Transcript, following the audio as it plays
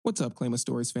What's up, Claim a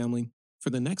Stories family? For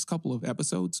the next couple of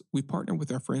episodes, we've partnered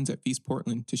with our friends at Feast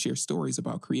Portland to share stories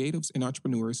about creatives and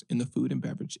entrepreneurs in the food and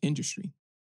beverage industry.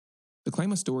 The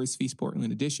Claim a Stories Feast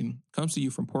Portland edition comes to you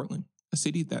from Portland, a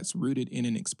city that's rooted in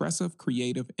an expressive,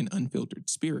 creative, and unfiltered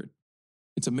spirit.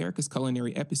 It's America's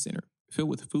culinary epicenter, filled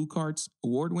with food carts,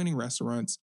 award-winning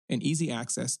restaurants, and easy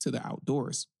access to the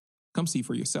outdoors. Come see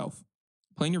for yourself.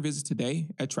 Plan your visit today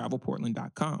at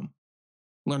travelportland.com.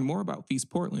 Learn more about Feast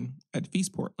Portland at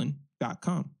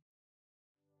feastportland.com.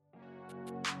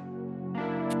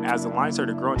 As the line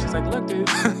started growing, she's like, "Look, dude,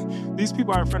 these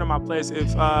people are in front of my place.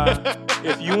 If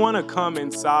you want to come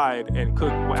inside and cook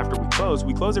after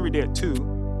we close every day at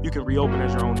 2. You can reopen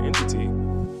as your own entity."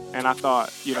 And I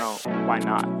thought, why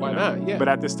not? Why not? Yeah. But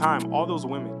at this time, all those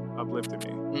women uplifted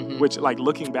me, which,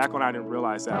 looking back on, I didn't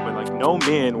realize that. But no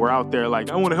men were out there I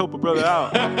want to help a brother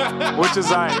out, which is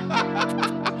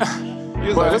He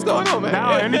was like, what's going on, man?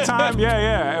 Now, anytime,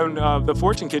 yeah. And the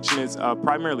Fortune Kitchen is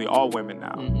primarily all women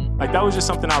now. That was just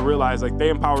something I realized. They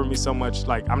empowered me so much.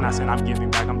 I'm not saying I'm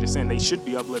giving back. I'm just saying they should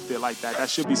be uplifted like that. That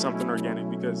should be something organic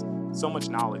because so much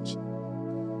knowledge.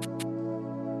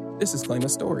 This is Claim a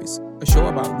Stories, a show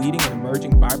about leading and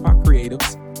emerging BIPOC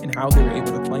creatives and how they're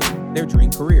able to claim their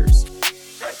dream careers.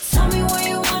 Tell me where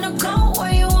you wanna go,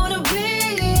 where you wanna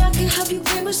be. I can help you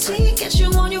claim a seat, get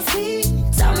you on your feet.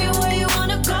 Tell me where you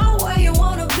wanna go, where you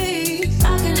wanna be.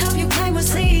 I can help you claim a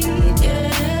seat,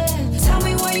 yeah. Tell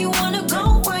me where you wanna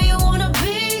go, where you wanna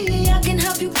be. I can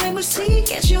help you claim a seat,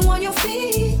 get you on your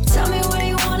feet. Tell me where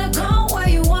you wanna go, where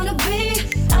you wanna be.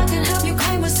 I can help you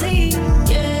claim a seat,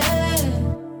 yeah.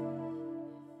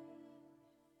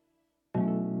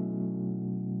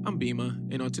 I'm Bima,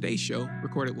 and on today's show,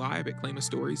 recorded live at Claim a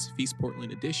Stories Feast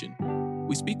Portland edition,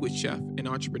 we speak with chef and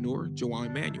entrepreneur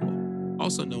Jawan Manuel,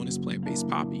 also known as Plant-Based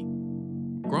Poppy.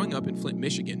 Growing up in Flint,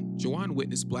 Michigan, Jawan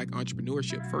witnessed Black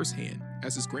entrepreneurship firsthand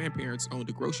as his grandparents owned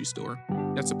a grocery store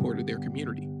that supported their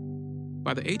community.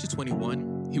 By the age of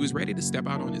 21, he was ready to step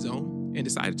out on his own and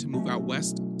decided to move out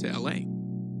west to LA.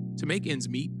 To make ends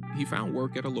meet, he found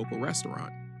work at a local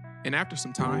restaurant, and after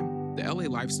some time, the LA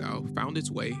lifestyle found its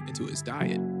way into his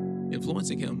diet,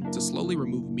 influencing him to slowly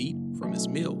remove meat from his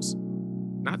meals.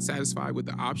 Not satisfied with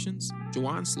the options,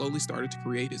 Jawan slowly started to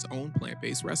create his own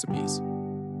plant-based recipes.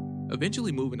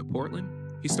 Eventually moving to Portland,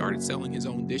 he started selling his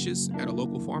own dishes at a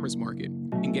local farmer's market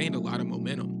and gained a lot of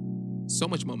momentum. So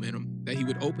much momentum that he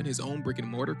would open his own brick and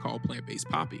mortar called Plant-Based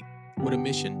Poppy, with a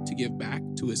mission to give back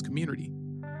to his community.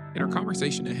 In our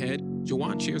conversation ahead,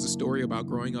 Jawan shares a story about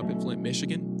growing up in Flint,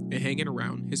 Michigan, and hanging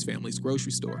around his family's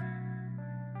grocery store.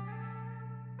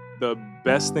 The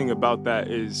best thing about that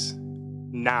is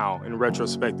now, in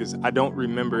retrospect, is I don't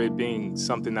remember it being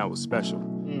something that was special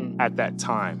at that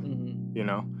time,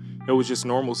 It was just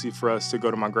normalcy for us to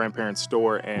go to my grandparents'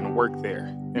 store and work there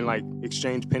and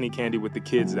exchange penny candy with the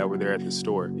kids that were there at the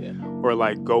store. Yeah. Or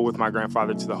go with my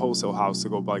grandfather to the wholesale house to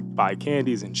go buy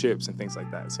candies and chips and things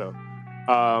like that. So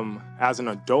as an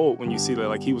adult, when you see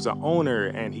that he was an owner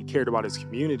and he cared about his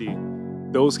community,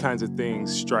 those kinds of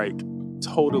things strike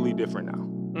totally different now.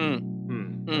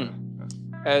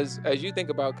 As you think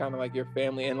about kind of your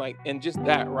family and just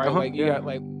that, right? You got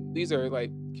these are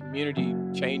community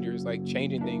changers,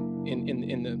 changing things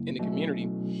in the community.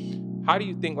 How do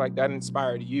you think that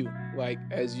inspired you,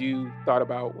 as you thought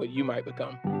about what you might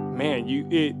become? Man,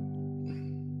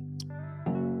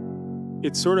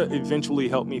 it sort of eventually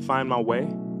helped me find my way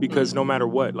because no matter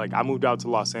what, I moved out to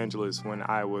Los Angeles when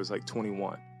I was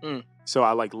 21. So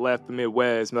I left the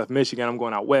Midwest, left Michigan. I'm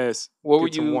going out west. What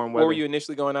were you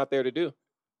initially going out there to do?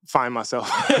 Find myself.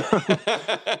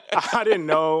 I didn't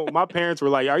know. My parents were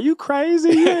like, "Are you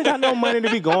crazy? You ain't got no money to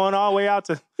be going all the way out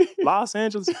to Los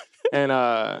Angeles." And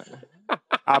I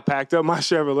packed up my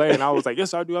Chevrolet and I was like,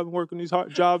 "Yes, I do. I've been working these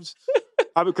hard jobs."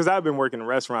 Because I've been working in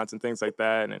restaurants and things like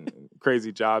that and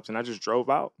crazy jobs. And I just drove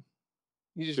out.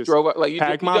 You just drove out? You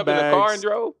jumped in the car and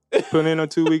drove? Put in a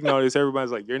 2-week notice.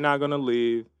 Everybody's like, "You're not going to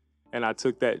leave." And I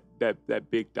took that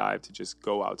big dive to just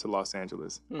go out to Los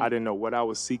Angeles. I didn't know what I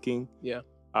was seeking. Yeah.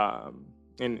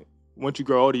 And once you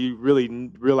grow older, you really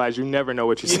realize you never know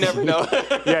what you're seeking. You never know.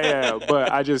 Yeah.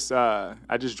 But I just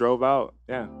drove out.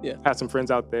 Yeah. Had some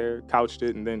friends out there, couched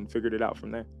it, and then figured it out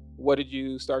from there. What did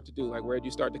you start to do? Where did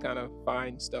you start to kind of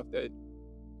find stuff that...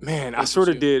 Man, I sort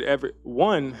of did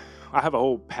I have a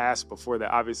whole past before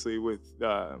that, obviously, with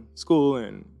school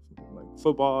and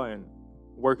football and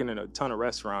working in a ton of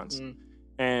restaurants.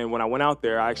 And when I went out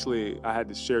there, I had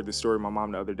to share this story with my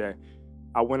mom the other day.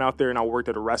 I went out there and I worked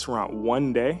at a restaurant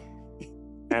one day.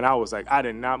 And I was like, I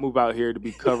did not move out here to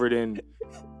be covered in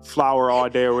flour all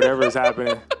day or whatever is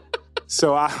happening.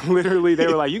 So I literally, they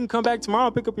were like, you can come back tomorrow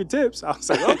and pick up your tips. I was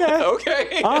like, okay.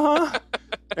 Okay.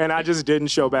 And I just didn't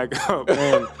show back up.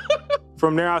 And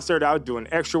from there, I started out doing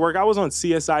extra work. I was on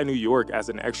CSI New York as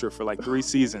an extra for like 3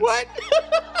 seasons. What?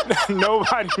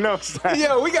 Nobody knows that.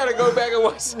 Yeah, we got to go back and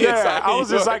watch CSI. Yeah, I was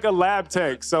just like a lab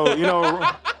tech. So, you know,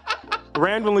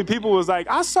 randomly people was like,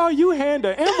 I saw you hand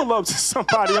an envelope to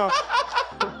somebody on.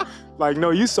 Like, no,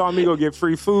 you saw me go get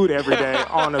free food every day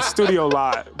on a studio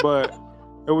lot. But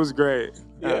it was great.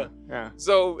 Yeah.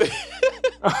 So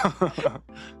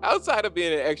outside of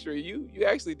being an extra, you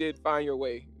actually did find your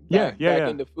way back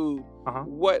into food.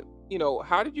 What,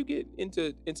 how did you get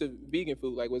into vegan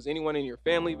food? Like, was anyone in your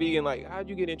family vegan? Like, how did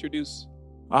you get introduced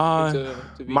to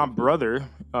vegan my food? brother,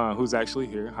 who's actually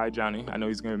here. Hi, Johnny. I know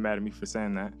he's going to be mad at me for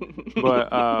saying that. But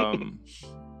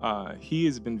he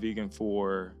has been vegan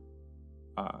for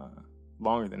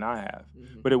longer than I have.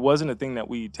 Mm-hmm. But it wasn't a thing that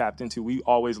we tapped into. We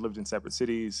always lived in separate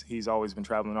cities. He's always been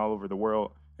traveling all over the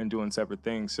world and doing separate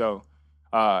things. So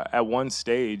at one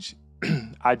stage,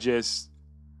 I just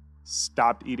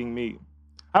stopped eating meat.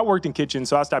 I worked in kitchen,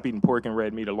 so I stopped eating pork and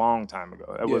red meat a long time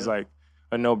ago. It was like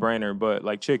a no-brainer. But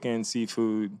like chicken,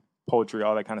 seafood, poultry,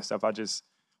 all that kind of stuff,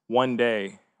 one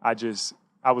day, I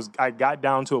got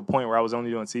down to a point where I was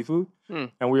only doing seafood. And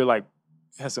we were like,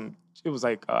 it was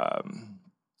like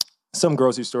some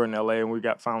grocery store in LA, and we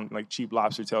found like cheap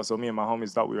lobster tail. So me and my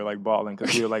homies thought we were like balling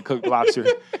because we would like cook lobster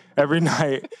every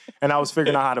night. And I was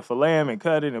figuring out how to fillet them and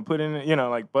cut it and put in,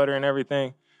 like butter and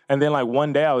everything. And then like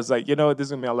one day I was like, this is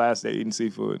gonna be my last day eating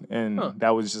seafood. And that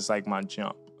was just like my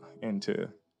jump into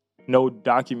no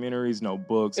documentaries, no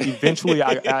books. Eventually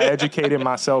I educated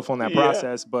myself on that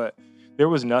process, but there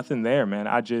was nothing there, man.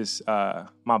 I just,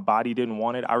 my body didn't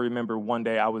want it. I remember one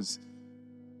day I was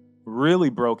really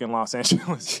broke in Los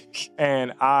Angeles.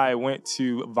 And I went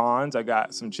to Vons. I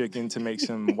got some chicken to make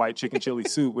some white chicken chili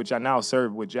soup, which I now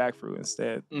serve with jackfruit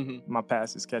instead. My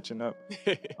past is catching up.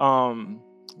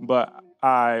 But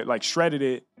I like shredded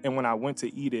it. And when I went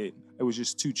to eat it, it was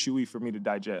just too chewy for me to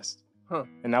digest.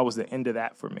 And that was the end of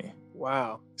that for me.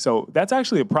 Wow. So that's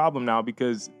actually a problem now,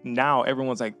 because now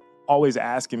everyone's like always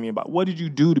asking me about, what did you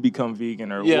do to become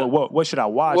vegan, or what should I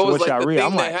watch? What should I read?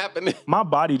 I'm like, my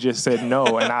body just said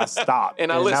no, and I stopped.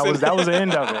 and I listened. That was the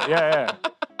end of it. Yeah.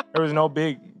 There was no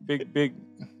big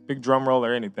drum roll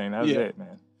or anything. That was it,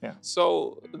 man. Yeah.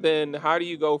 So then how do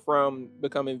you go from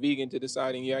becoming vegan to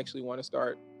deciding you actually want to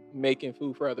start making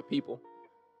food for other people?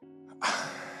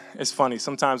 It's funny.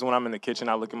 Sometimes when I'm in the kitchen,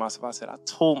 I look at myself. I said, I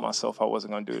told myself I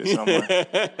wasn't going to do this no more.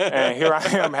 And here I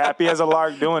am, happy as a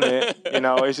lark doing it.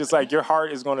 It's just like your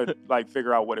heart is going to like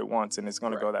figure out what it wants, and it's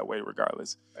going to go that way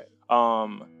regardless. Right.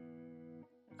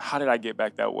 How did I get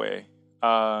back that way?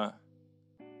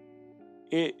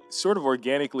 It sort of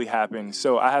organically happened.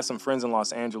 So I had some friends in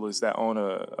Los Angeles that own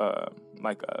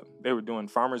they were doing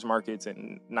farmers markets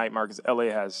and night markets. LA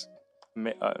has,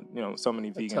 so many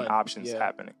vegan options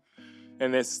happening.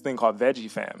 And this thing called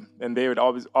Veggie Fam. And they had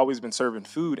always been serving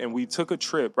food. And we took a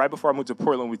trip, right before I moved to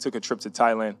Portland, we took a trip to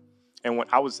Thailand. And when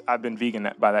I've been vegan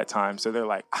by that time. So they're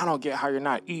like, I don't get how you're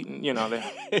not eating,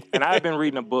 And I had been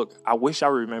reading a book. I wish I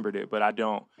remembered it, but I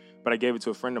don't. But I gave it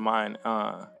to a friend of mine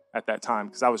at that time,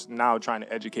 because I was now trying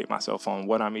to educate myself on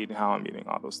what I'm eating, how I'm eating,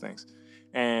 all those things.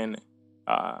 And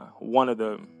one of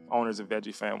the owners of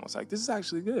Veggie Fam was like, this is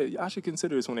actually good. I should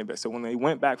consider this when they back. So when they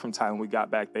went back from Thailand, we got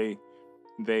back, they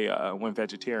went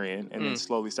vegetarian, and then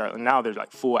slowly started. Now they're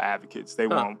like full advocates. They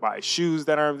won't buy shoes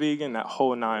that aren't vegan, that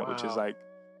whole nine, which is like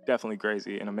definitely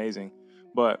crazy and amazing.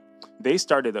 But they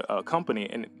started a company,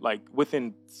 and like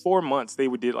within 4 months, they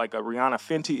did like a Rihanna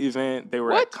Fenty event. They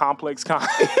were at Complex Con.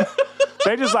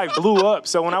 They just like blew up.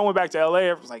 So when I went back to LA,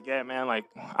 everyone was like, yeah, man, like,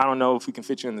 I don't know if we can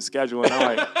fit you in the schedule. And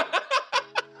I'm like,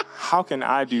 how can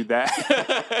I do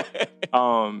that?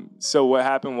 So what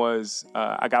happened was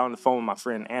I got on the phone with my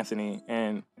friend Anthony,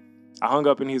 and I hung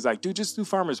up, and he's like, dude, just do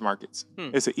farmers markets.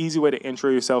 It's an easy way to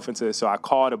intro yourself into it. So I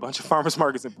called a bunch of farmers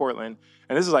markets in Portland,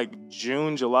 and this is like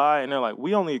June, July, and they're like,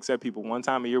 we only accept people one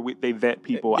time a year. They vet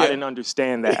people. I didn't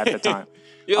understand that at the time.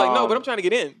 You're like, no, but I'm trying to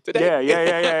get in today.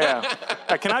 Yeah.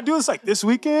 Like, can I do this like this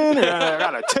weekend? And I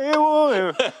got a table,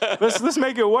 and let's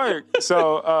make it work.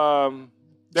 So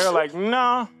they're like,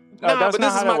 no. But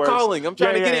this is my calling. I'm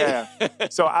trying to get in.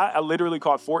 So I literally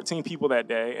called 14 people that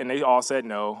day, and they all said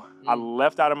no. I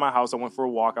left out of my house. I went for a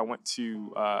walk. I went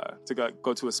to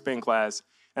go to a spin class.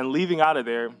 And leaving out of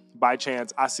there, by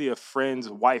chance, I see a friend's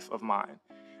wife of mine.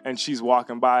 And she's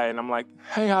walking by, and I'm like,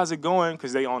 hey, how's it going?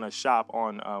 Because they own a shop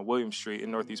on William Street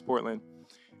in Northeast Portland.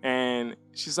 And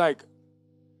she's like,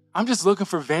 I'm just looking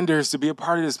for vendors to be a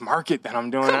part of this market that I'm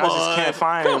doing. Come I just can't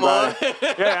find Come anybody.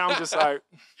 on. Yeah, I'm just like,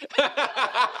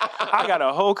 I got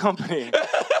a whole company.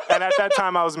 And at that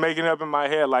time, I was making it up in my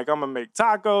head, like, I'm going to make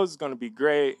tacos. It's going to be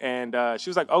great. And she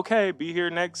was like, okay, be here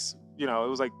next. You know, it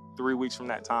was like 3 weeks from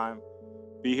that time.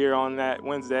 Be here on that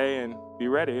Wednesday and be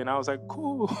ready. And I was like,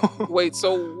 cool. Wait,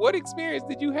 so what experience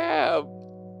did you have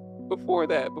before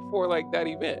that, before like that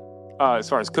event? As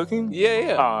far as cooking?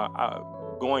 Yeah.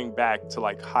 Going back to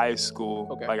like high school,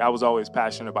 Okay. like I was always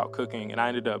passionate about cooking, and I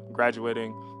ended up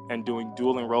graduating and doing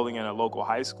dual enrolling in a local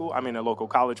high school. I mean, a local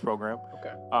college program,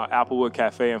 Okay. Applewood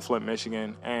Cafe in Flint,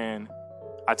 Michigan, and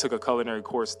I took a culinary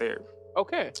course there.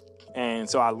 Okay. And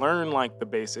so I learned like the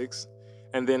basics,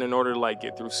 and then in order to like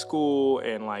get through school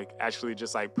and like actually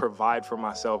just like provide for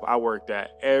myself, I worked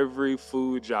at every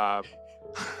food job.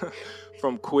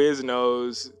 From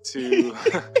Quiznos to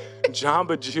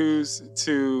Jamba Juice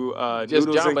to Just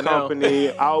Noodles and Jamba now.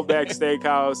 Company, Outback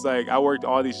Steakhouse. Like I worked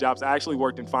all these jobs. I actually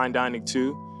worked in fine dining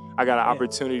too. I got an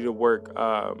opportunity to work,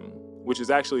 which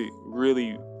has actually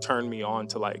really turned me on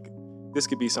to like, this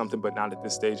could be something, but not at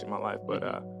this stage in my life. But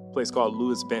a place called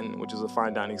Louis Benton, which is a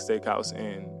fine dining steakhouse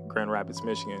in Grand Rapids,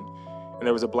 Michigan. And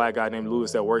there was a black guy named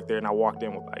Louis that worked there, and I walked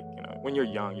in with like, you know, when you're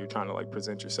young, you're trying to like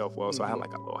present yourself well. So I had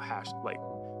like a little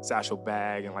satchel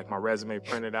bag and like my resume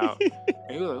printed out.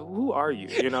 And he was like, who are you?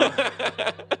 You know?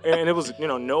 And it was, you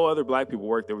know, no other black people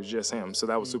worked. There was just him. So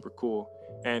that was super cool.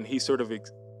 And he sort of,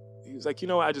 he was like, you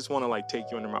know what? I just want to like take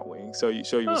you under my wing. So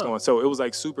show you what's going on. So it was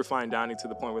like super fine dining to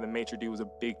the point where the maitre d' was a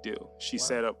big deal. She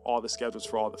set up all the schedules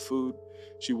for all the food.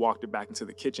 She walked it back into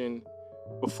the kitchen.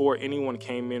 Before anyone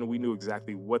came in, we knew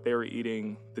exactly what they were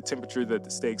eating, the temperature that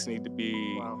the steaks need to be,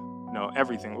 you know,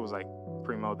 everything. It was like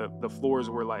primo. The floors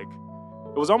were like,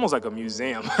 it was almost like a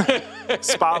museum.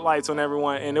 Spotlights on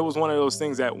everyone. And it was one of those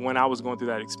things that when I was going through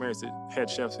that experience, the head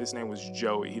chef, his name was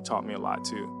Joey. He taught me a lot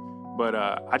too. But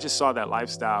I just saw that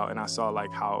lifestyle and I saw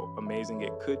like how amazing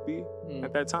it could be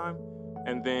at that time.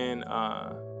 And then,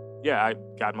 I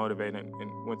got motivated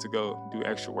and went to go do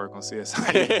extra work on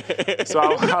CSI. So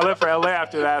I left for LA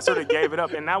after that. I sort of gave it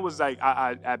up. And that was like,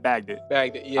 I bagged it.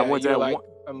 Bagged it. Yeah. I went you to were like,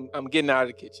 I'm getting out of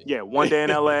the kitchen. Yeah, one day in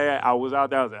LA, I was out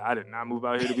there. I was like, I did not move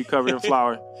out here to be covered in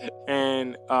flour.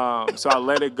 And so I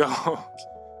let it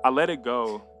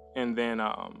go. And then,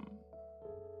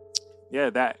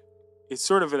 that it's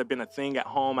sort of been a thing at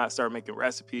home. I started making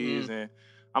recipes and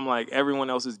I'm like, everyone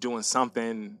else is doing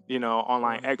something, you know,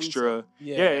 online extra.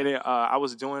 And I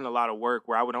was doing a lot of work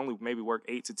where I would only maybe work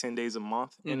 8 to 10 days a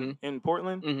month in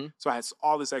Portland. So I had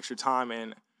all this extra time,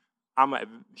 and I'm a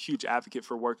huge advocate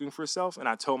for working for self. And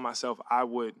I told myself I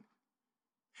would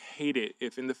hate it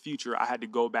if in the future I had to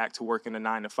go back to working a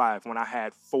 9 to 5 when I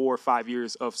had 4 or 5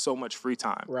 years of so much free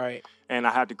time. Right. And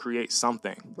I had to create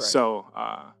something. Right. So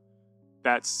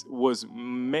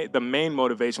the main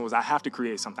motivation was I have to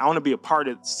create something. I want to be a part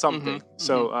of something.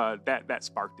 So that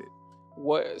sparked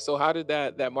it. So how did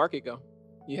that market go?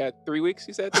 You had 3 weeks,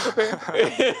 you said, to prepare?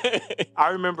 I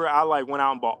remember I went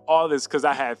out and bought all this because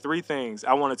I had 3 things.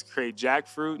 I wanted to create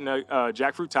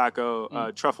jackfruit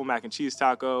taco, truffle mac and cheese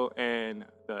taco, and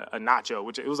a nacho,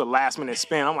 which it was a last minute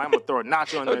spin. I'm like, I'm gonna throw a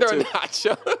nacho in there too.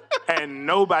 Nacho. And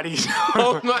nobody.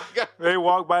 Oh my God. They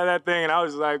walked by that thing, and I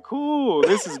was like, cool,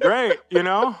 this is great, you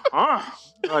know?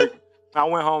 Like, I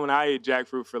went home and I ate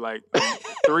jackfruit for like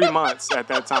 3 months at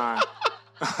that time.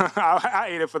 I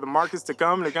ate it for the markets to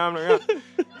come.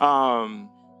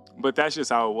 But that's just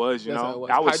how it was, you know?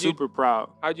 I was super proud.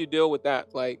 How'd you deal with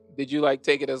that? Like, did you like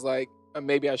take it as like,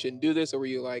 maybe I shouldn't do this? Or were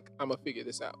you like, I'm gonna figure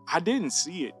this out? I didn't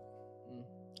see it.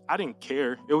 I didn't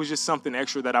care. It was just something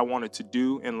extra that I wanted to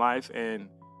do in life. And,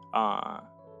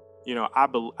 you know,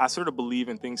 I sort of believe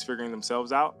in things figuring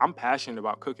themselves out. I'm passionate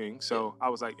about cooking. So I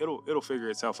was like, it'll figure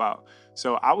itself out.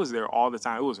 So I was there all the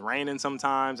time. It was raining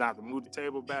sometimes. I have to move the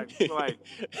table back. Like,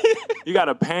 you got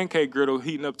a pancake griddle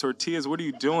heating up tortillas. What are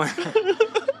you doing?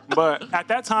 But at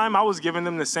that time, I was giving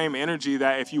them the same energy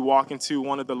that if you walk into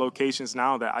one of the locations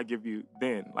now that I give you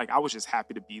then. Like, I was just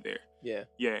happy to be there. Yeah.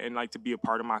 Yeah, and like to be a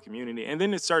part of my community. And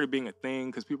then it started being a thing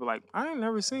because people are like, I ain't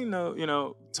never seen no, you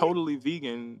know, totally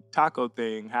vegan taco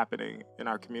thing happening in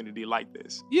our community like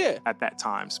this. Yeah. At that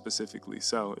time specifically.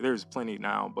 So there's plenty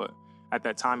now, but at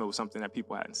that time it was something that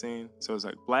people hadn't seen. So it was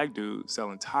like black dude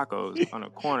selling tacos on a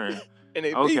corner. And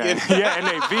they vegan. Yeah, and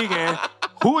they vegan.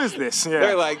 Who is this? Yeah.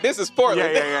 They're like, this is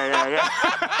Portland. Yeah.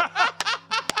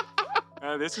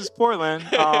 This is Portland.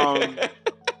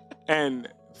 And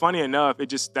funny enough,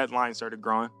 that line started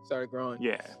growing. Started growing.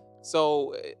 Yeah.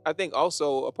 So I think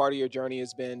also a part of your journey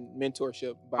has been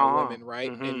mentorship by women,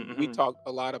 right? And we talked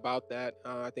a lot about that.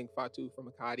 I think Fatu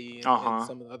from Makati and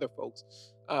some of the other folks.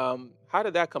 How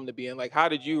did that come to be? And like, how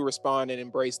did you respond and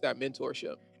embrace that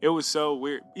mentorship? It was so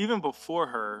weird. Even before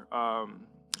her,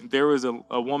 there was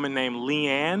a woman named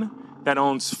Leanne that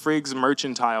owns Friggs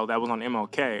Mercantile that was on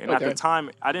MLK. And at the time,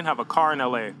 I didn't have a car in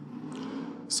LA.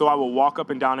 So I would walk up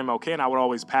and down MLK, and I would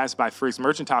always pass by Friggs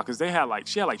Mercantile because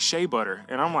she had like shea butter.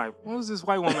 And I'm like, what is this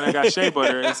white woman that got shea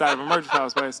butter inside of a mercantile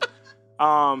place?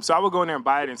 So I would go in there and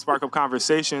buy it and spark up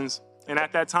conversations. And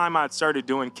at that time, I'd started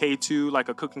doing K2, like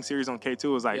a cooking series on K2. It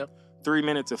was like 3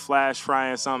 minutes of flash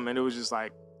frying something. And it was just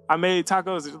like, I made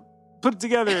tacos, put it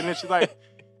together. And then she's like,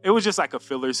 it was just like a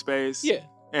filler space. Yeah.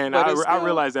 And I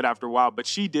realized that after a while, but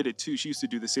she did it too. She used to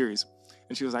do the series.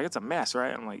 And she was like, it's a mess,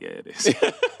 right? I'm like, yeah, it is.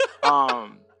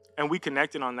 And we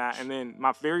connected on that. And then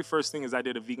my very first thing is I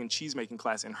did a vegan cheese making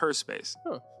class in her space.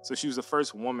 Huh. So she was the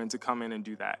first woman to come in and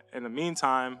do that. In the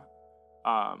meantime,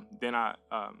 then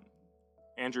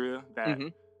Andrea,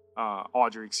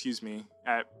 Audrey, excuse me,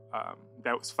 that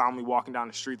was found me walking down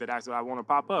the street that asked if I want to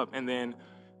pop up. And then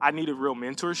I needed real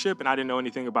mentorship, and I didn't know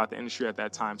anything about the industry at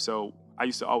that time. So I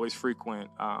used to always frequent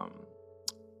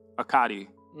Akati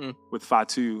with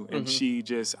Fatu, and she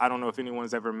just, I don't know if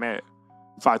anyone's ever met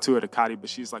Fatu at Akati, but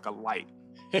she's like a light.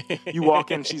 You walk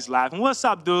in, she's laughing. What's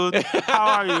up, dude?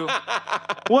 How are you?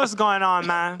 What's going on,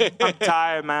 man? I'm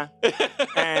tired, man.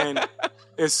 And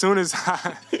as soon as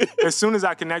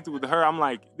I connected with her, I'm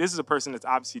like, this is a person that's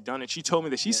obviously done it. She told me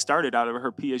that she started out of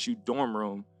her PSU dorm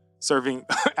room serving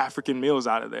African meals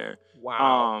out of there.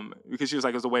 Wow. Because she was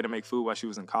like, it was a way to make food while she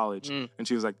was in college. And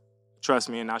she was like, trust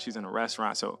me, and now she's in a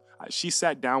restaurant. So she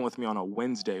sat down with me on a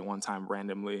Wednesday one time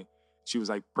randomly. She was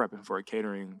like prepping for a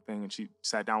catering thing, and she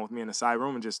sat down with me in the side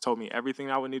room and just told me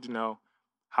everything I would need to know,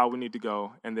 how we need to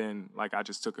go, and then like I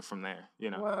just took it from there,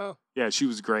 you know. Wow. Yeah, she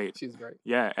was great. She's great.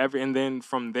 Yeah, and then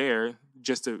from there,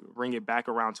 just to bring it back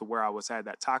around to where I was at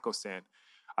that taco stand,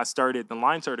 the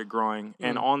line started growing,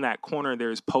 and on that corner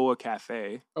there's Poa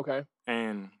Cafe. Okay.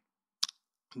 And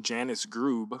Janice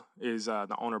Grube is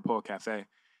the owner of Poa Cafe.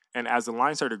 And as the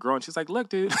line started growing, she's like, look,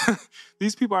 dude,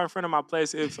 these people are in front of my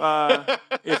place. If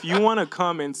you want to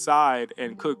come inside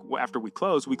and cook after we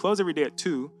close every day at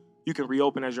 2, you can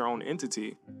reopen as your own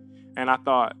entity. And I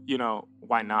thought,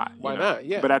 why not? Why not?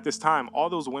 Yeah. But at this time, all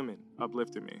those women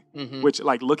uplifted me, which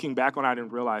like looking back on, I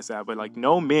didn't realize that. But like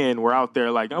no men were out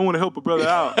there like, I want to help a brother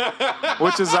out,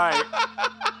 which is like...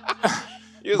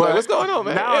 He was like, what's going on,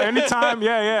 man? Now, anytime,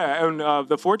 yeah. And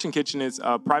the Fortune Kitchen is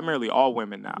primarily all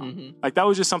women now. Like, that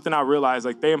was just something I realized.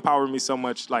 Like, they empowered me so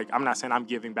much. Like, I'm not saying I'm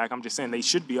giving back. I'm just saying they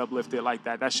should be uplifted like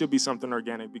that. That should be something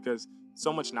organic because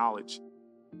so much knowledge.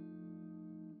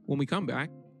 When we come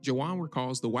back, Jawan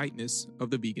recalls the whiteness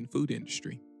of the vegan food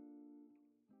industry.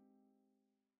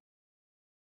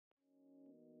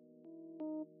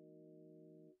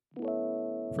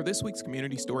 For this week's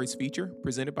Community Stories feature,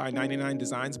 presented by 99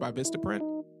 Designs by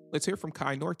Vistaprint, let's hear from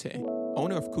Kai Norte,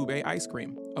 owner of Kube Ice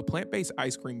Cream, a plant-based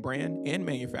ice cream brand and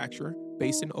manufacturer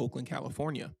based in Oakland,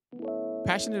 California.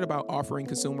 Passionate about offering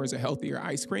consumers a healthier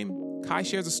ice cream, Kai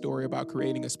shares a story about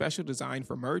creating a special design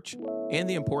for merch and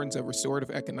the importance of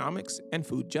restorative economics and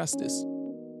food justice.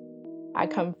 I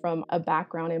come from a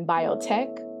background in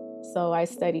biotech. So I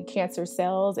study cancer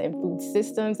cells and food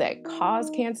systems that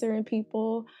cause cancer in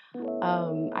people.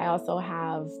 I also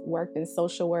have worked in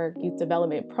social work, youth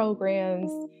development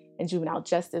programs, and juvenile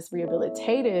justice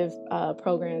rehabilitative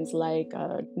programs like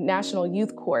National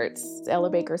Youth Courts,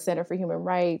 Ella Baker Center for Human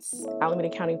Rights,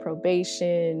 Alameda County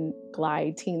Probation,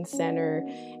 Glide Teen Center,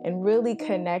 and really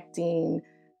connecting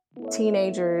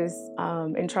teenagers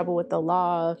in trouble with the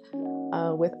law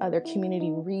with other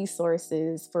community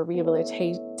resources for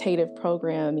rehabilitative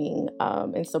programming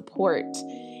and support,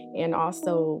 and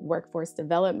also workforce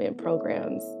development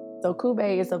programs. So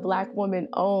Kube is a Black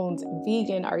woman-owned,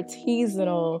 vegan,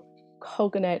 artisanal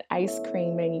coconut ice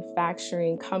cream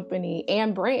manufacturing company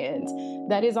and brand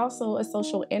that is also a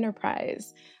social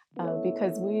enterprise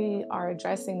because we are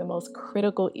addressing the most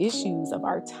critical issues of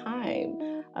our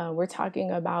time. We're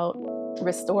talking about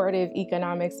restorative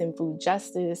economics and food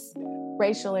justice,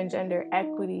 racial and gender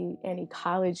equity and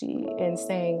ecology, and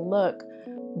saying, look,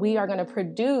 we are going to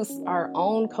produce our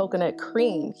own coconut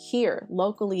cream here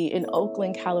locally in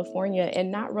Oakland, California,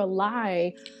 and not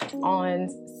rely on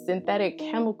synthetic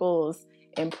chemicals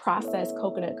and processed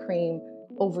coconut cream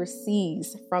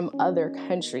overseas from other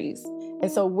countries.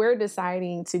 And so we're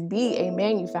deciding to be a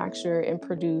manufacturer and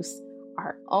produce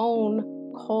our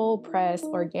own cold-pressed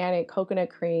organic coconut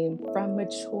cream from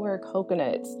mature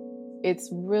coconuts. It's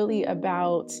really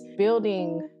about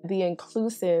building the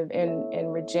inclusive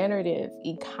and regenerative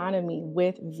economy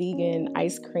with vegan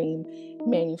ice cream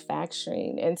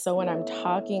manufacturing. And so when I'm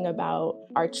talking about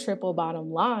our triple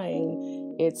bottom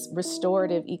line, it's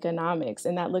restorative economics.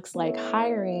 And that looks like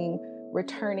hiring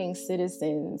returning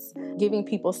citizens, giving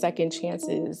people second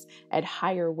chances at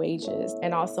higher wages,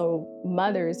 and also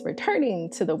mothers returning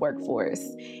to the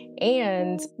workforce,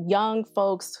 and young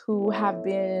folks who have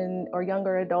been, or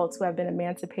younger adults who have been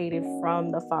emancipated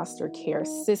from the foster care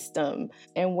system.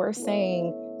 And we're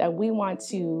saying that we want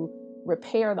to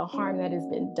repair the harm that has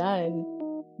been done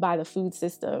by the food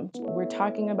system. We're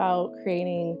talking about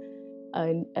creating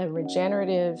a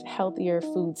regenerative, healthier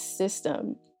food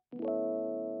system.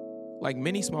 Like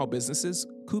many small businesses,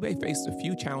 Kube faced a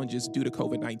few challenges due to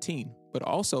COVID-19, but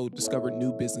also discovered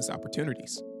new business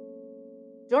opportunities.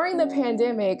 During the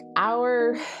pandemic,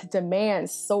 our demand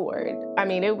soared. I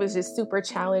mean, it was just super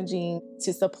challenging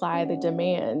to supply the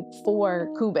demand for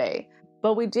Kube,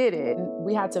 but we did it.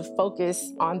 We had to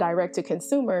focus on direct to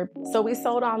consumer, so we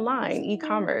sold online,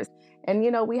 e-commerce. And,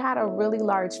 we had a really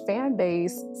large fan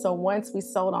base, so once we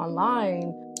sold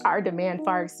online, our demand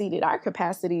far exceeded our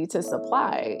capacity to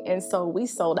supply. And so we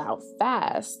sold out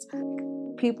fast.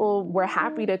 People were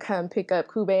happy to come pick up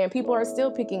Kube, and people are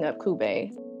still picking up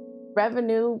Kube.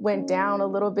 Revenue went down a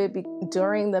little bit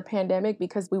during the pandemic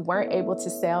because we weren't able to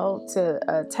sell to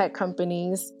tech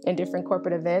companies and different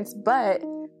corporate events, but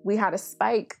we had a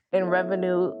spike in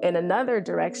revenue in another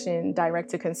direction, direct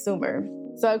to consumer.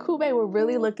 So at Kube, we're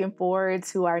really looking forward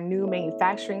to our new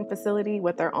manufacturing facility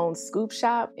with our own scoop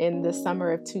shop in the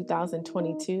summer of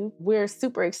 2022. We're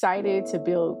super excited to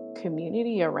build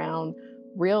community around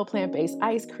real plant-based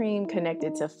ice cream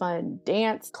connected to fun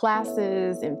dance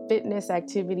classes and fitness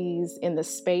activities in the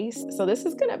space. So this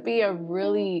is going to be a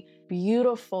really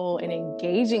beautiful and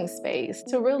engaging space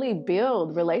to really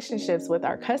build relationships with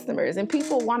our customers. And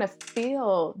people want to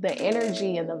feel the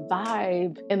energy and the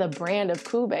vibe and the brand of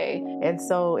Kube. And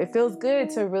so it feels good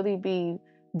to really be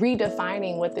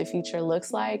redefining what the future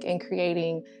looks like and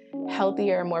creating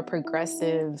healthier, more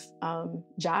progressive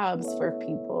jobs for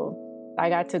people. I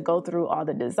got to go through all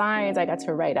the designs. I got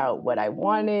to write out what I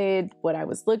wanted, what I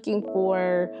was looking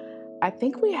for. I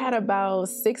think we had about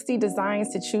 60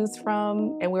 designs to choose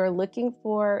from, and we were looking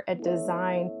for a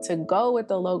design to go with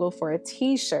the logo for a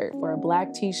t-shirt, for a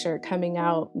Black t-shirt coming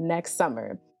out next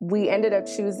summer. We ended up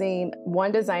choosing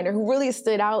one designer who really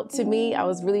stood out to me. I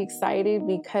was really excited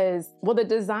because, the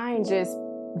design just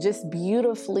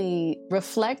beautifully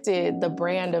reflected the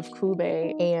brand of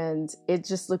Kube, and it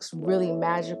just looks really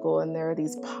magical. And there are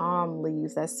these palm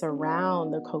leaves that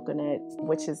surround the coconut,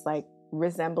 which is like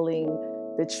resembling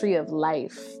the tree of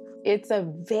life. It's a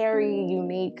very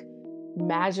unique,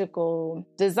 magical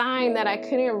design that I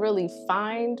couldn't really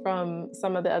find from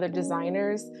some of the other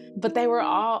designers, but they were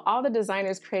all the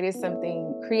designers created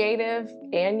something creative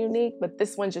and unique, but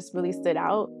this one just really stood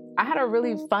out. I had a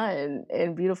really fun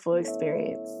and beautiful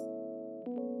experience.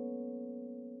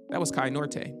 That was Kai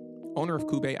Norte, owner of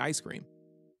Kube Ice Cream,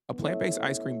 a plant-based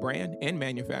ice cream brand and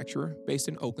manufacturer based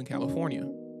in Oakland, California.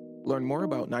 Learn more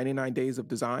about 99 Days of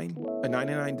Design, a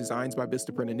 99 Designs by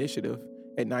Vistaprint initiative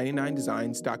at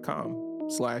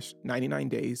 99designs.com/99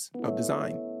 days of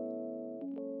design.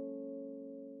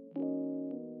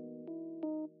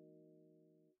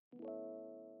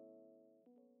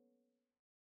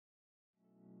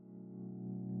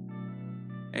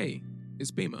 Hey,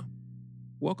 it's Bima.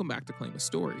 Welcome back to Claim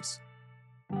Stories.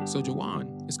 So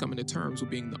Jawan is coming to terms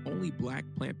with being the only Black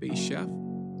plant-based chef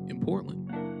in Portland.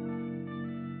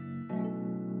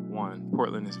 One,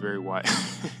 Portland is very white,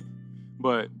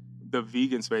 but the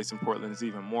vegan space in Portland is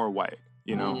even more white,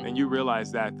 and you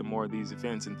realize that the more of these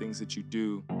events and things that you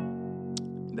do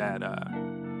that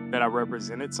I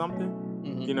represented something.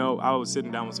 Mm-hmm. I was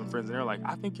sitting down with some friends and they're like,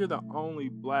 I think you're the only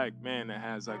Black man that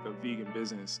has like a vegan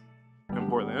business in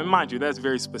Portland. And mind you, that's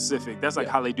very specific. That's like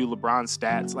how they do LeBron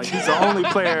stats. Like, he's the only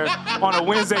player on a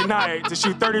Wednesday night to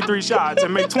shoot 33 shots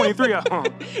and make 23 of them.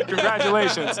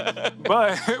 Congratulations.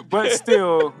 But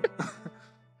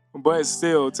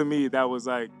still, to me, that was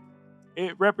like,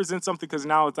 it represents something because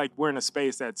now it's like we're in a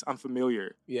space that's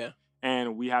unfamiliar. Yeah.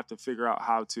 And we have to figure out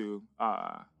how to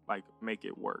make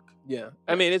it work. Yeah.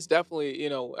 I mean, it's definitely,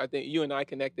 I think you and I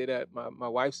connected at my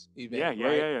wife's event.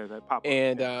 Yeah. That pop-up.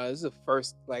 And this is the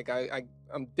first,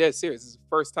 I'm dead serious. This is the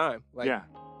first time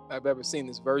I've ever seen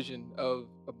this version of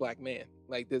a Black man.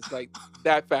 Like this, like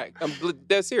that fact. I'm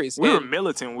dead serious. We were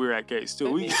militant when we were at Case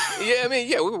too. We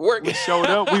were working. We showed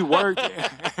up, we worked.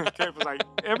 Kate was like,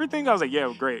 everything. I was like,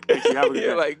 yeah, great. Thank you. Have a good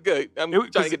day. Like, good. I'm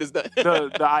trying to get this done.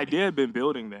 the idea had been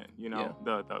building then,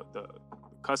 the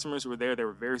customers were there. They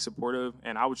were very supportive,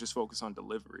 and I was just focused on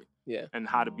delivery. Yeah. And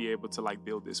how to be able to like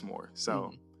build this more.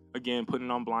 So again, putting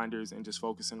on blinders and just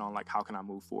focusing on like how can I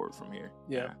move forward from here.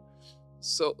 Yeah.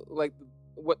 So like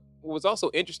what was also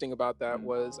interesting about that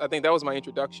was I think that was my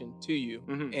introduction to you,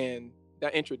 and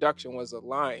that introduction was a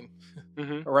line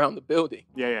around the building.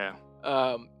 Yeah.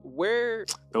 Where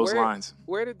lines.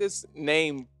 Where did this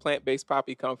name Plant-Based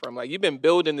Papi come from? Like you've been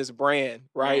building this brand,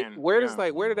 right? Man, Where did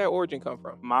that origin come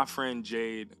from? My friend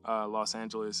Jade, Los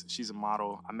Angeles, she's a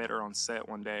model. I met her on set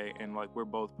one day, and like we're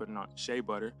both putting on shea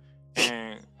butter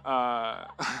and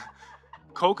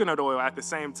coconut oil at the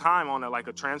same time on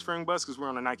a transferring bus because we're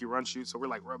on a Nike run shoot, so we're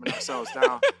like rubbing ourselves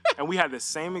down, and we had the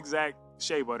same exact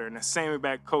shea butter and the same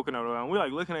exact coconut oil, and we're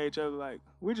like looking at each other like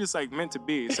we're just like meant to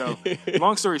be. So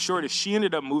long story short is she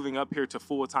ended up moving up here to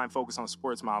full-time focus on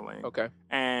sports modeling. Okay.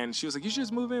 And she was like, you should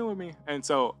just move in with me. And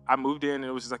so I moved in, and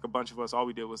it was just like a bunch of us. All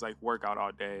we did was like work out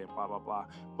all day and blah blah blah.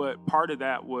 But part of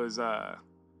that was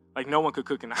like no one could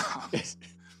cook in the house.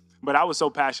 But I was so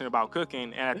passionate about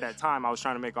cooking, and at that time, I was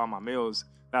trying to make all my meals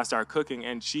that I started cooking.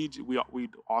 And we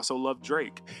also loved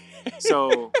Drake,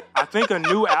 so I think a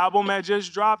new album had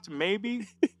just dropped, maybe.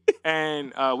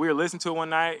 And we were listening to it one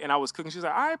night, and I was cooking. She was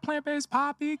like, "All right, Plant-Based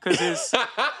Papi,"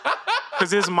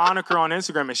 because his moniker on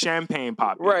Instagram is Champagne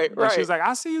Papi. Right. She was like,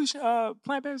 "I see you,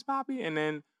 Plant-Based Papi," and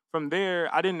then from there,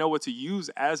 I didn't know what to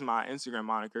use as my Instagram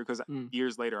moniker because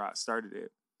years later I started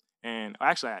it, and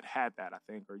actually I had that, I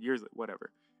think, or years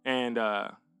whatever. And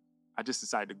I just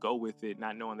decided to go with it,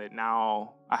 not knowing that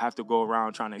now I have to go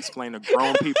around trying to explain to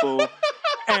grown people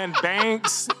and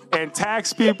banks and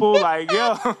tax people, like,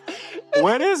 yo,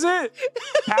 what is it?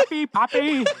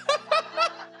 Papi.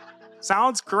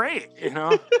 Sounds great, you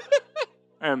know?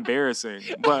 Embarrassing.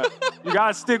 But you got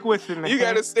to stick with it, man. You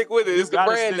got to stick with it. It's the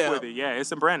brand now. With it. Yeah,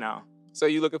 it's a brand now. So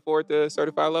you looking forward to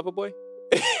Certified Lover Boy?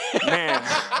 Man.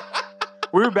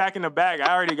 We were back in the bag.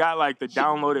 I already got like the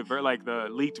downloaded, like the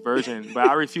leaked version, but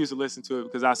I refuse to listen to it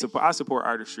because I support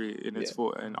artistry in its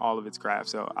full and all of its craft.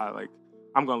 So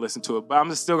I'm gonna listen to it, but I'm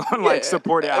just still gonna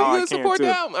support it how I can support too.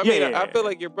 the album. I mean, I feel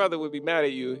like your brother would be mad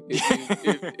at you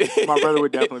if my brother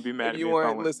would definitely be mad at me. You if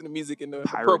weren't listening to music in the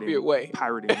appropriate way.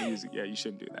 Pirating music, yeah, you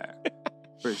shouldn't do that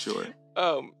for sure.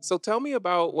 So tell me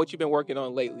about what you've been working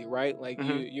on lately, right? Like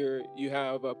you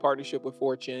have a partnership with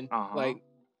Fortune. Like,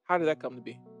 how did that come to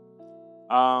be?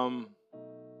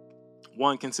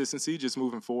 One, consistency, just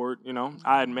moving forward. You know,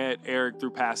 I had met Eric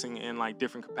through passing in like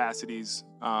different capacities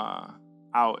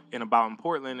out and about in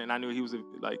Portland, and I knew he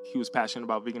was passionate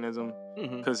about veganism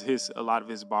because a lot of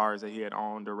his bars that he had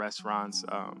owned or restaurants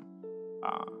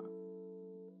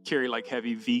carry like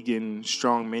heavy vegan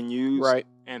strong menus, right,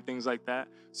 and things like that.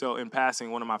 So in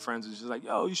passing, one of my friends was just like,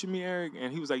 "Yo, you should meet Eric,"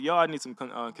 and he was like, "Yo, I need some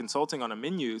consulting on a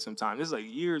menu sometime." This is like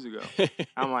years ago.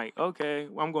 I'm like, "Okay,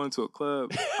 well, I'm going to a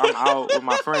club. I'm out with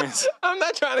my friends. I'm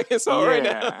not trying to consult right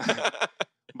now."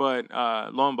 But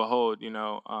lo and behold, you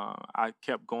know, I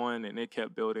kept going and it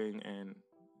kept building, and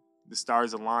the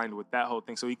stars aligned with that whole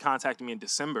thing. So he contacted me in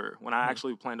December when I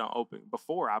actually planned on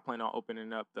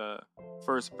opening up the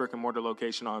first brick and mortar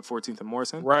location on 14th and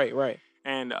Morrison. Right.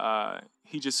 And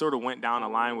he just sort of went down a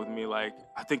line with me like,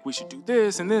 I think we should do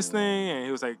this and this thing. And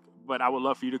he was like, but I would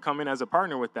love for you to come in as a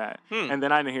partner with that. And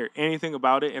then I didn't hear anything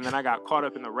about it. And then I got caught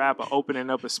up in the rap of opening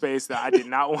up a space that I did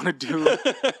not want to do.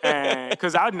 And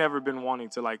because I'd never been wanting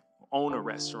to like own a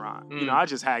restaurant. You know, I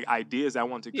just had ideas I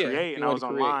wanted to create, and I was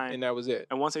online, and that was it.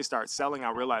 And once they start selling,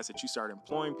 I realized that you start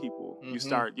employing people. You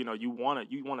start, you know, you want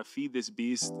to feed this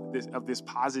beast this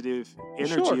positive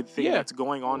energy thing that's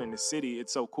going on in the city.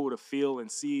 It's so cool to feel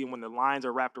and see, and when the lines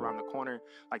are wrapped around the corner,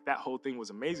 like that whole thing was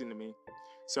amazing to me.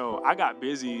 So I got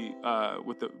busy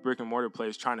with the brick and mortar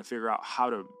place trying to figure out how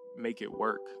to make it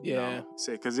work.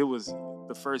 Because it was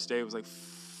the first day, it was like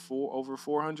over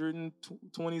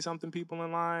 420 something people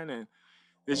in line, and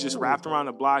it's just wrapped around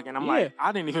the block, and I'm like,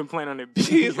 I didn't even plan on it being.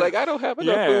 He's like, I don't have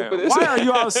enough food for this. Why are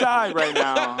you outside right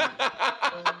now?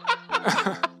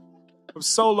 I'm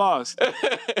so lost.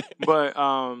 But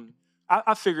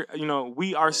I figure, you know,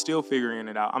 we are still figuring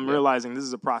it out. I'm realizing this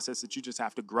is a process that you just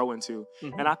have to grow into.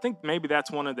 And I think maybe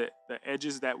that's one of the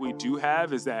edges that we do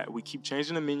have, is that we keep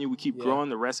changing the menu, we keep growing,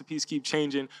 the recipes keep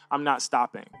changing. I'm not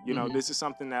stopping. You know, this is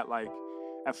something that, like,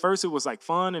 at first it was like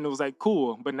fun and it was like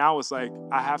cool, but now it's like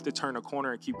I have to turn a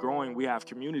corner and keep growing. We have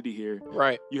community here.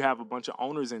 Right. You have a bunch of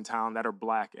owners in town that are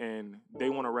Black and they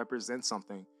want to represent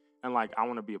something. And like, I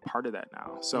want to be a part of that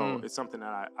now. So it's something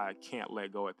that I can't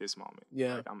let go at this moment.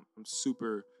 Yeah. Like, I'm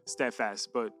super steadfast.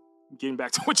 But getting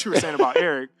back to what you were saying about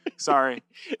Eric, sorry,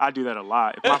 I do that a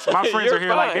lot. My friends are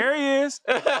here like, there he is.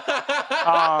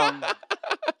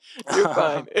 You're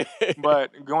fine.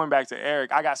 But going back to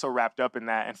Eric, I got so wrapped up in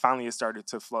that, and finally it started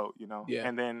to float, you know. Yeah.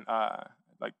 And then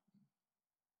like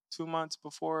 2 months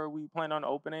before we planned on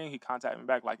opening, he contacted me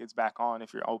back like, it's back on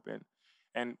if you're open.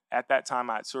 And at that time,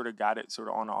 I sort of got it sort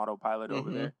of on autopilot over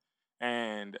there.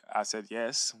 And I said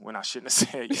yes when I shouldn't have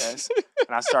said yes.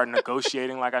 And I started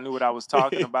negotiating like I knew what I was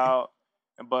talking about.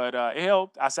 But it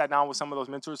helped. I sat down with some of those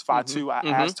mentors, Fatu. I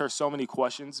asked her so many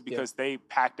questions because they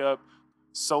packed up,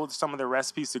 sold some of their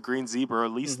recipes to Green Zebra,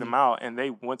 released them out, and they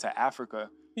went to Africa.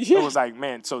 It was like,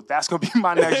 man, so that's going to be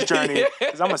my next journey,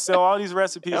 because I'm going to sell all these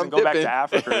recipes and go back to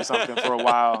Africa or something for a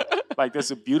while. Like, that's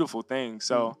a beautiful thing.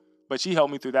 So, but she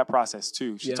helped me through that process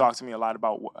too. She talked to me a lot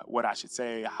about what I should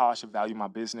say, how I should value my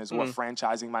business, what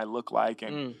franchising might look like,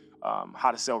 and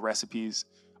how to sell recipes.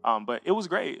 But it was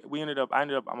great. I'm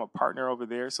a partner over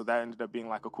there, so that ended up being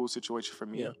like a cool situation for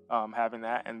me, having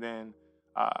that. And then,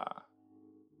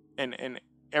 and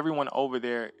everyone over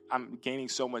there, I'm gaining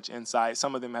so much insight.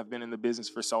 Some of them have been in the business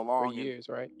for so long. For years,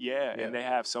 right? Yeah, and they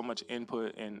have so much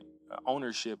input and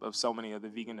ownership of so many of the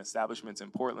vegan establishments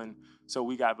in Portland. So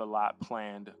we got a lot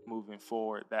planned moving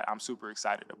forward that I'm super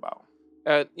excited about.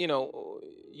 You know,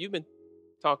 you've been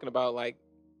talking about like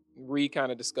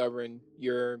kind of discovering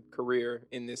your career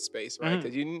in this space, right?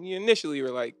 Because you initially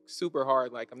were like super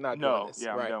hard, like I'm not doing this.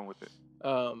 I'm right? done with it.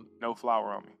 No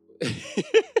flour on me.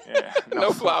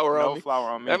 No flour on me. No flour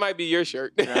on me. That might be your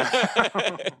shirt. Yeah.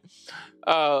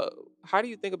 How do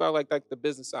you think about like the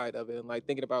business side of it, and like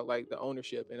thinking about like the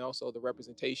ownership and also the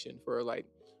representation for like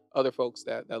other folks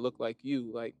that look like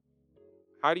you? Like,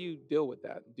 how do you deal with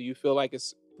that? Do you feel like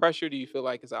it's pressure? Do you feel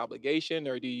like it's an obligation,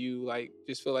 or do you like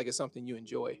just feel like it's something you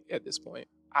enjoy at this point?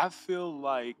 I feel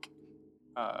like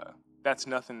that's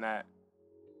nothing that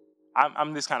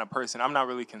I'm this kind of person. I'm not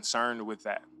really concerned with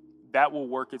that. That will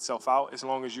work itself out as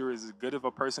long as you're as good of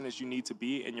a person as you need to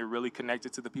be, and you're really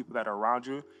connected to the people that are around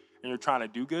you, and you're trying to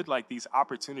do good. Like, these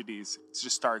opportunities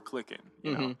just start clicking.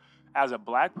 You know, as a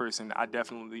Black person, I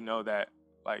definitely know that.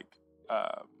 Like,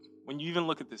 when you even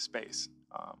look at this space,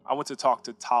 I went to talk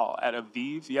to Tal at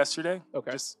Aviv yesterday.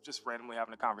 Okay. Just randomly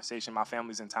having a conversation. My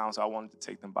family's in town, so I wanted to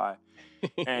take them by,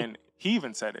 and he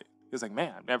even said it. He was like,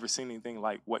 man, I've never seen anything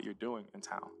like what you're doing in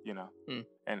town, you know,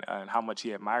 and how much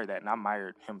he admired that. And I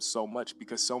admired him so much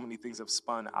because so many things have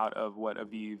spun out of what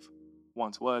Aviv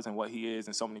once was and what he is,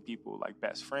 and so many people like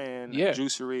Best Friend,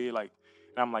 Juicery, like,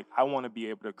 and I'm like, I want to be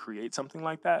able to create something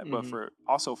like that, but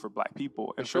also for Black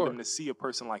people, and for them to see a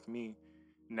person like me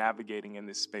navigating in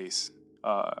this space,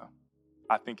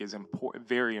 I think is important,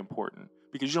 very important,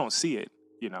 because you don't see it,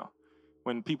 you know.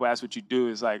 When people ask what you do,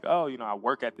 it's like, oh, you know, I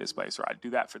work at this place or I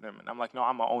do that for them. And I'm like, no,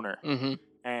 I'm an owner.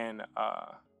 And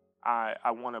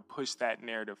I want to push that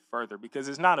narrative further, because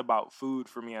it's not about food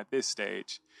for me at this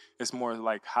stage. It's more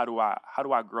like, how do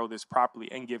I grow this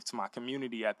properly and give to my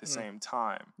community at the same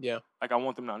time? Yeah. Like, I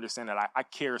want them to understand that I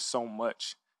care so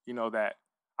much, you know, that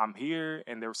I'm here,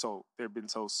 and they've been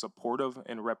so supportive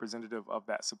and representative of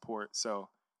that support. So,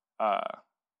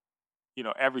 you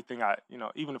know, everything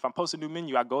even if I'm posting a new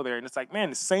menu, I go there and it's like, man,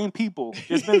 the same people.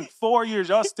 It's been 4 years,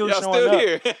 y'all still showing up.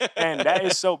 Here. And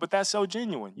that's so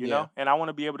genuine, you know? And I want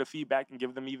to be able to feedback and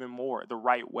give them even more the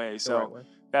right way. So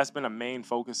that's been a main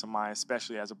focus of mine,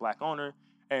 especially as a Black owner.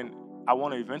 And I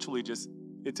want to eventually just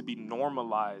it to be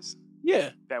normalized.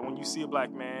 Yeah. That when you see a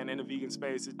Black man in a vegan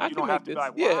space, you don't have to be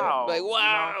like, wow. Like,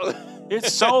 wow. You know?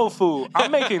 It's soul food.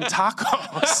 I'm making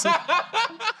tacos.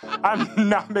 I'm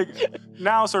not making.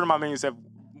 Now, sort of my menus have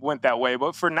went that way,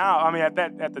 but for now, I mean,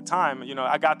 at the time, you know,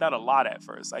 I got that a lot at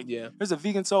first. Like, there's a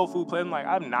vegan soul food place. I'm like,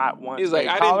 I'm not one. He's like,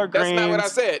 collard greens. That's not what I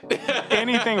said.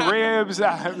 Anything ribs?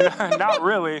 Not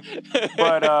really.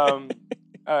 But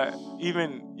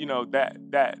even, you know,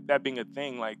 that being a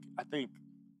thing, like, I think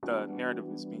the narrative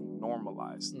is being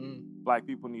normalized. Black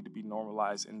people need to be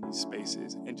normalized in these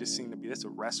spaces and just seem to be, that's a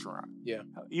restaurant. Yeah.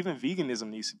 Even veganism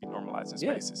needs to be normalized in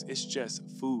spaces. It's just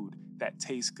food that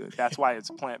tastes good. That's why it's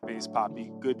plant-based,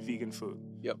 Poppy, good vegan food.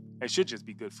 Yep. It should just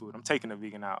be good food. I'm taking the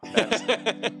vegan out.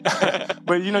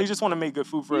 But, you know, you just want to make good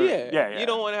food for... Yeah. You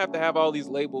don't want to have all these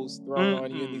labels thrown on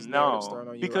you and these narratives thrown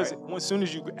on you, because as soon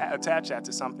as you attach that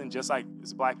to something, just like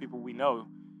as Black people we know,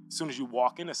 as soon as you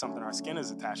walk into something, our skin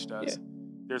is attached to us.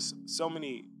 There's so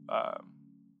many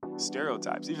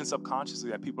stereotypes, even subconsciously,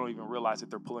 that people don't even realize that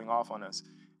they're pulling off on us,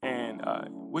 and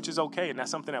which is okay, and that's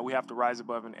something that we have to rise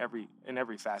above in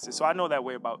every facet. So I know that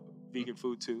way about vegan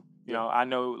food too. You know, I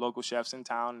know local chefs in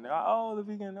town, and they're, the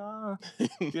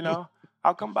vegan, you know,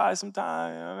 I'll come by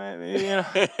sometime, maybe, you know.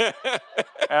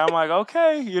 And I'm like,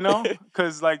 okay, you know,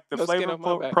 because like the flavor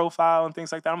profile and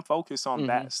things like that, I'm focused on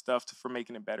that stuff for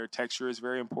making it better. Texture is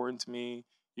very important to me.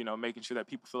 making sure that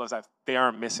people feel as if they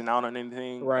aren't missing out on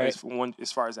anything. Right.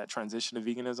 As far as that transition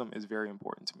to veganism is very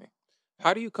important to me.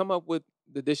 How do you come up with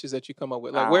the dishes that you come up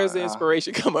with? Like, where's the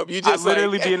inspiration come up? You just I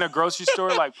literally be in a grocery store,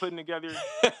 like putting together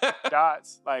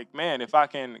dots. Like, man, if I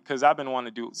can, because I've been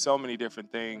wanting to do so many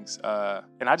different things,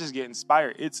 and I just get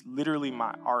inspired. It's literally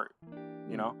my art.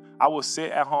 I will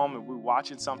sit at home and we're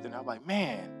watching something. I'm like,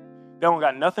 man, they don't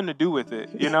got nothing to do with it.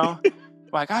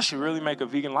 Like, I should really make a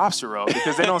vegan lobster roll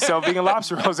because they don't sell vegan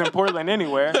lobster rolls in Portland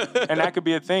anywhere, and that could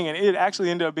be a thing. And it actually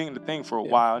ended up being the thing for a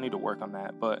while. I need to work on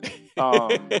that, but.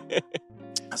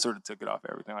 I sort of took it off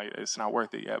everything. Like, it's not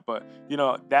worth it yet. But,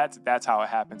 that's how it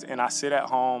happens. And I sit at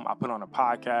home, I put on a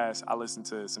podcast, I listen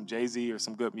to some Jay-Z or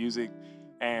some good music,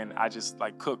 and I just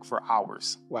like cook for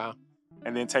hours. Wow.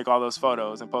 And then take all those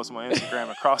photos and post them on Instagram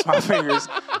and cross my fingers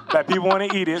that people want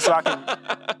to eat it so I can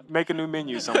make a new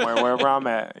menu somewhere, wherever I'm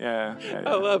at. Yeah.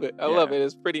 I love it. I love it.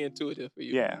 It's pretty intuitive for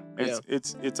you. Yeah.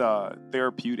 It's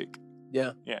therapeutic.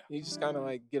 Yeah. Yeah. You just kind of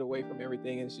like get away from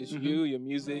everything. And it's just you, your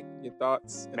music, your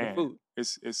thoughts, and the food.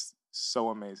 It's so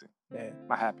amazing. Man.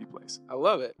 My happy place. I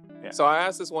love it. Yeah. So I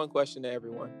asked this one question to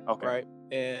everyone. Okay. Right.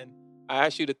 And I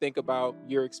asked you to think about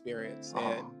your experience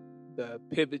and the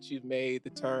pivots you've made, the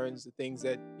turns, the things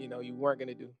that, you weren't going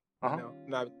to do.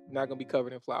 Not going to be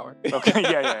covered in flour. Okay.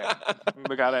 Yeah.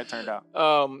 Look how that turned out.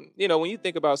 When you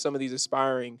think about some of these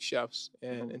aspiring chefs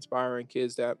and inspiring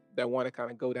kids that want to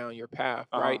kind of go down your path,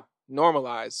 right?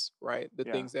 Normalize, right? The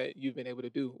things that you've been able to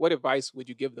do. What advice would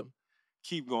you give them?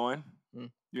 Keep going.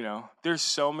 There's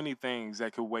so many things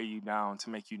that could weigh you down to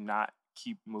make you not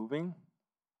keep moving.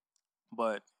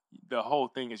 But the whole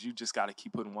thing is you just got to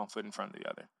keep putting one foot in front of the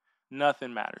other.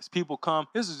 Nothing matters. People come,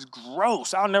 this is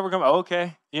gross. I'll never come.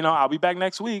 Okay. I'll be back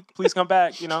next week. Please come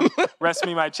back.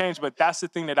 Recipe might change. But that's the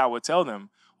thing that I would tell them.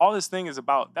 All this thing is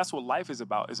about, that's what life is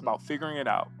about. It's about figuring it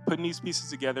out, putting these pieces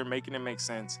together, making it make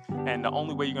sense. And the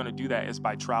only way you're going to do that is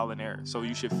by trial and error. So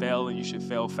you should fail and you should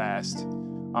fail fast.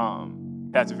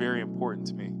 That's very important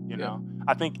to me,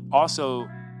 I think also,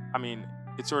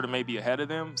 it sort of may be ahead of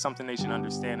them, something they should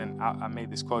understand. And I made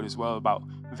this quote as well about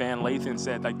Van Lathan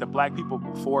said, like, the black people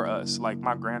before us, like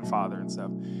my grandfather and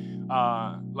stuff,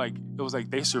 it was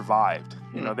like they survived.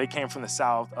 They came from the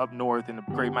South up north in the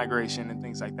Great Migration and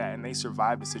things like that, and they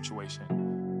survived the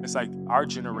situation. It's like our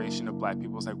generation of black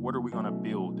people is like, what are we going to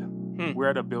build? We're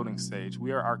at a building stage.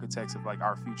 We are architects of like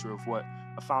our future, of what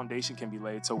a foundation can be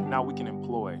laid. So now we can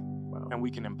employ and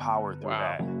we can empower through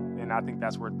that. And I think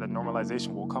that's where the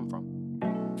normalization will come from.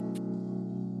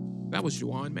 That was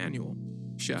Juwan Manuel,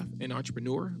 chef and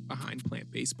entrepreneur behind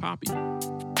Plant-Based Poppy.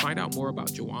 Find out more about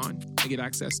Juwan and get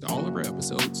access to all of her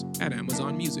episodes at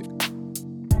Amazon Music.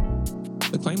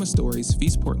 The Claim of Stories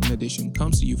Feast Portland edition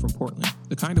comes to you from Portland,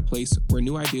 the kind of place where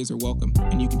new ideas are welcome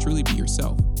and you can truly be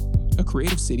yourself. A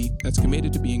creative city that's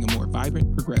committed to being a more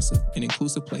vibrant, progressive, and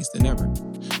inclusive place than ever.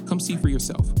 Come see for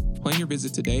yourself. Plan your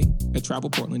visit today at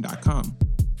travelportland.com.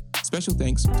 Special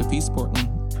thanks to Feast Portland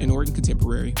and Oregon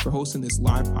Contemporary for hosting this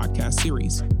live podcast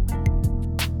series.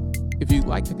 If you'd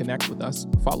like to connect with us,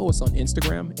 follow us on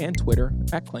Instagram and Twitter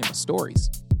at Claim of Stories.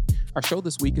 Our show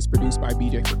this week is produced by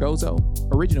BJ Fregoso,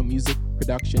 original music,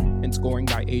 production, and scoring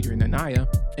by Adrian Anaya,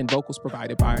 and vocals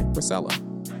provided by Priscilla.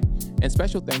 And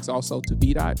special thanks also to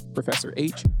VDOT, Professor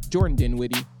H, Jordan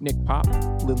Dinwiddie, Nick Pop,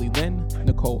 Lily Lynn,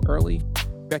 Nicole Early,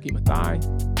 Becky Mathai,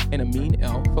 and Amin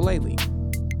El Faleli.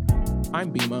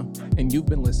 I'm Bima, and you've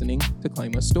been listening to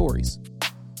Claim Us Stories.